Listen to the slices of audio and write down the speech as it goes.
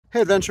Hey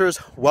adventurers,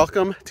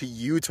 welcome to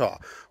Utah.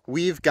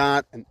 We've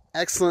got an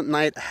excellent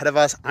night ahead of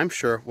us. I'm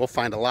sure we'll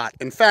find a lot.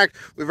 In fact,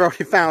 we've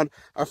already found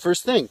our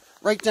first thing.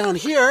 Right down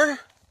here,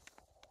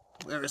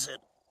 where is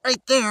it?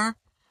 Right there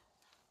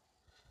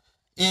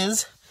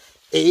is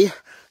a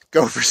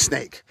gopher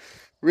snake.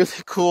 Really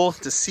cool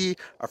to see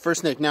our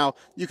first snake. Now,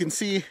 you can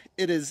see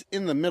it is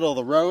in the middle of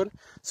the road,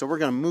 so we're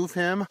gonna move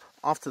him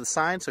off to the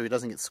side so he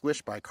doesn't get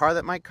squished by a car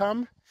that might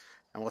come,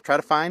 and we'll try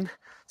to find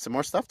some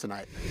more stuff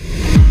tonight.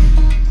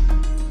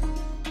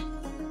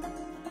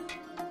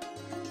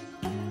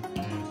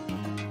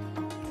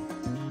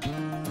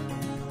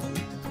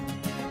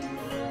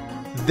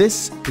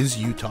 This is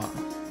Utah,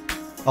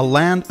 a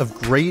land of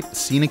great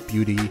scenic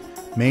beauty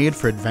made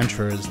for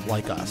adventurers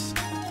like us.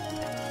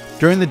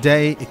 During the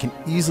day, it can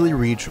easily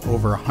reach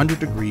over 100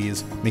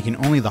 degrees, making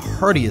only the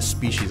hardiest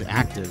species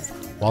active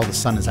while the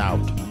sun is out.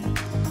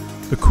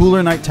 The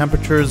cooler night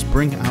temperatures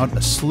bring out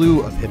a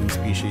slew of hidden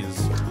species.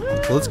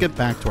 So let's get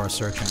back to our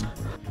searching.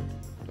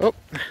 Oh,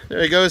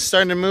 there he goes,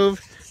 starting to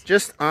move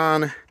just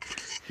on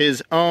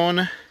his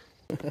own.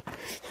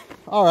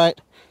 All right,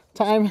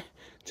 time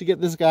to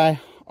get this guy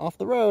off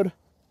the road.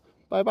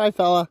 Bye-bye,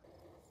 fella.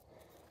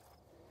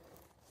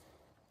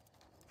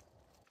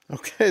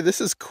 Okay, this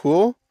is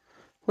cool.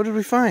 What did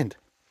we find?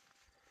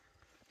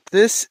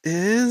 This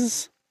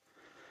is...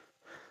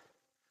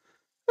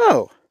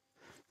 Oh,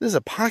 this is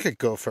a pocket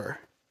gopher.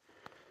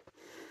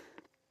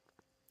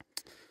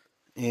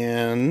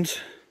 And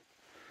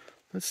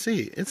let's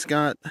see, it's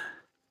got...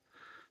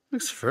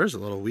 Looks fur's a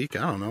little weak,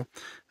 I don't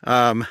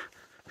know.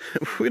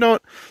 We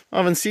don't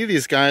often see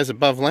these guys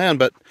above land,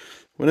 but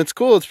when it's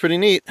cool, it's pretty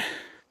neat.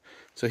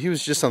 So he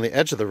was just on the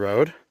edge of the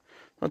road.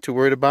 Not too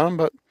worried about him,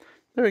 but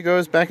there he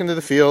goes, back into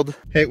the field.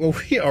 Hey, well,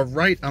 we are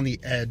right on the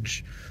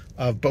edge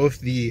of both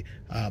the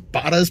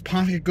Botta's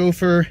pocket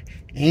gopher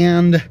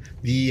and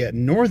the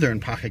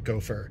northern pocket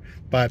gopher.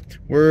 But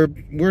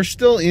we're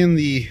still in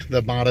the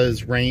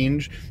Botta's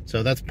range,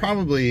 so that's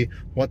probably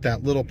what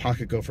that little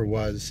pocket gopher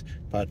was.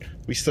 But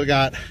we still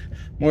got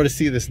more to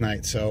see this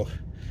night, so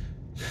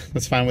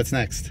let's find what's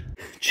next.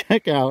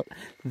 Check out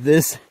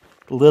this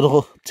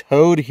little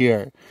toad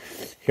here.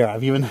 Here,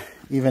 I've even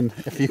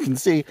if you can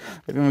see,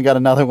 I've even got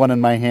another one in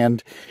my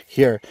hand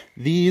here.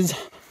 These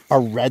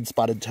are red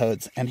spotted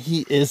toads, and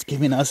he is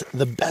giving us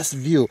the best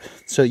view.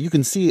 So you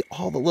can see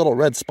all the little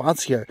red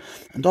spots here.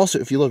 And also,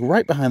 if you look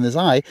right behind his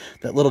eye,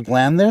 that little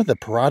gland there, the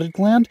parotid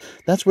gland,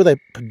 that's where they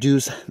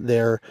produce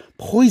their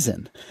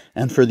poison.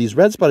 And for these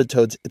red spotted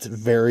toads, it's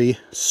very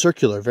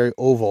circular, very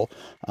oval.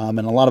 And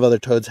a lot of other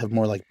toads have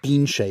more like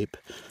bean shape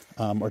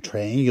or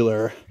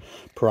triangular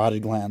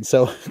parotid glands.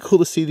 So cool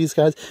to see these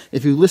guys.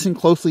 If you listen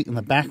closely in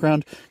the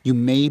background, you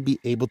may be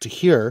able to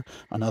hear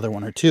another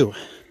one or two.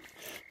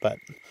 But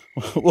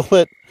we'll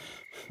let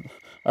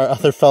our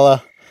other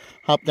fella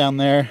hop down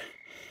there.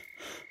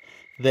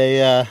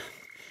 They're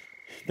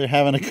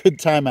having a good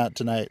time out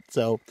tonight.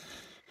 So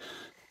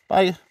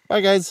bye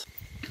guys.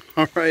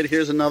 All right,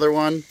 here's another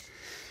one.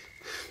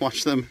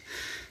 Watch them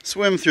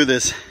swim through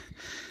this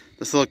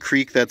little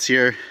creek that's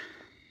here.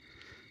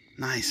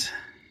 Nice.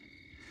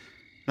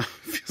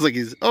 Feels like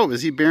he's... Oh,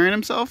 is he burying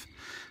himself?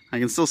 I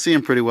can still see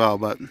him pretty well,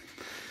 but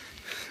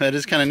that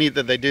is kind of neat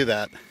that they do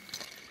that.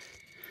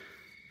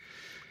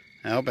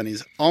 Nope, and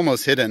he's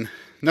almost hidden.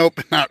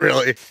 Nope, not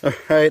really. All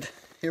right,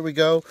 here we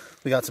go.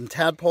 We got some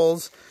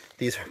tadpoles.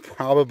 These are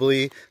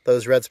probably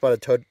those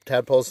red-spotted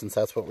tadpoles, since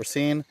that's what we're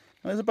seeing.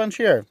 There's a bunch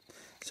here.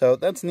 So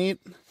that's neat.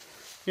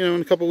 You know,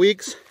 in a couple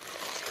weeks,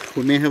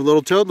 we may have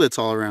little toadlets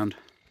all around.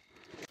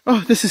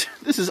 Oh, this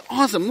is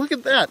awesome. Look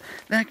at that.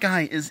 That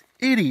guy is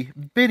itty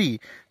bitty.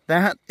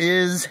 That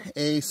is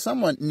a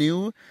somewhat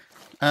new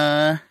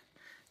toad.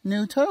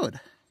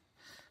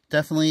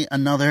 Definitely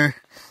another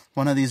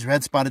one of these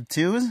red spotted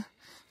twos.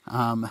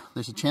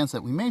 There's a chance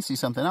that we may see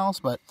something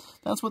else, but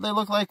that's what they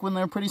look like when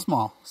they're pretty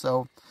small.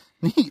 So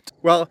neat.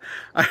 Well,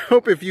 I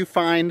hope if you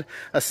find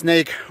a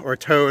snake or a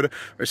toad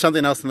or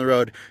something else in the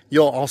road,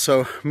 you'll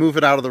also move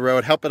it out of the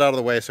road, help it out of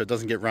the way so it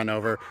doesn't get run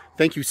over.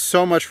 Thank you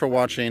so much for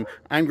watching.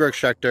 I'm Greg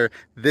Schechter.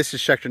 This is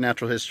Schechter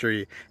Natural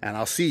History, and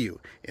I'll see you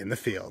in the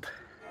field.